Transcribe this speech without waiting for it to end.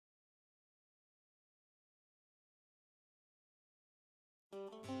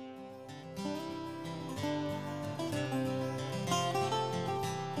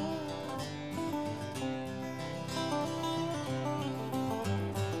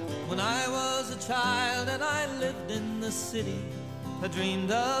I was a child and I lived in the city, I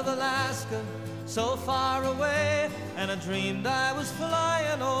dreamed of Alaska, so far away, and I dreamed I was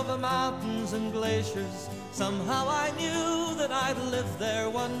flying over mountains and glaciers. Somehow I knew that I'd live there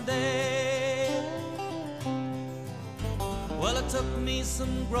one day. Well, it took me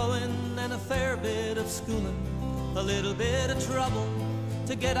some growing and a fair bit of schooling, a little bit of trouble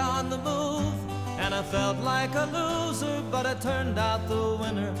to get on the move, and I felt like a loser, but I turned out the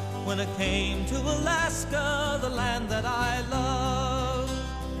winner when it came to Alaska, the land that I love.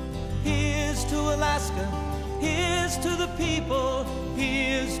 Here's to Alaska, here's to the people,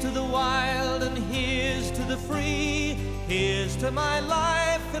 here's to the wild, and here's to the free. Here's to my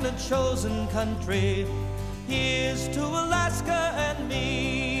life in a chosen country, here's to Alaska and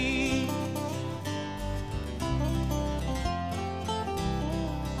me.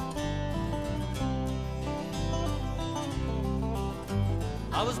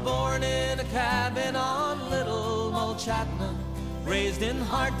 I was born in a cabin on Little Mulchatna, raised in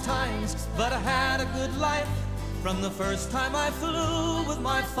hard times, but I had a good life. From the first time I flew with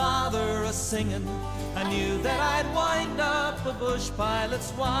my father a-singing, I knew that I'd wind up a bush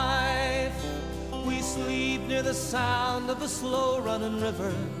pilot's wife. We sleep near the sound of a slow-running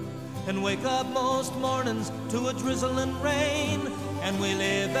river, and wake up most mornings to a drizzling rain. And we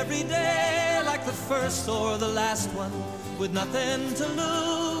live every day like the first or the last one, with nothing to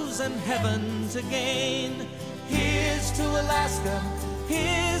lose and heaven to gain. Here's to Alaska,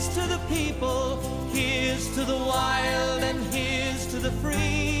 here's to the people, here's to the wild, and here's to the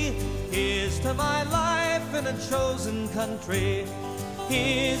free. Here's to my life in a chosen country,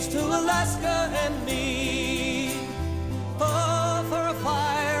 here's to Alaska and me. Oh, for a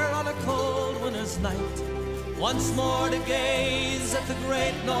fire on a cold winter's night, once more to gaze at the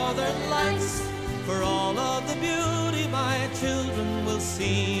great northern lights, for all of the beauty my children will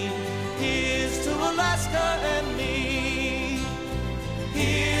see. Here's to Alaska and me.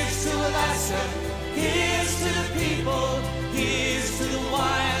 Here's to Alaska, here's to the people, here's to the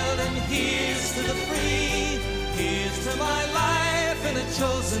wild, and here's to the free. Here's to my life in a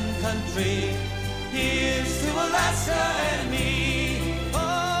chosen country, here's to Alaska and me.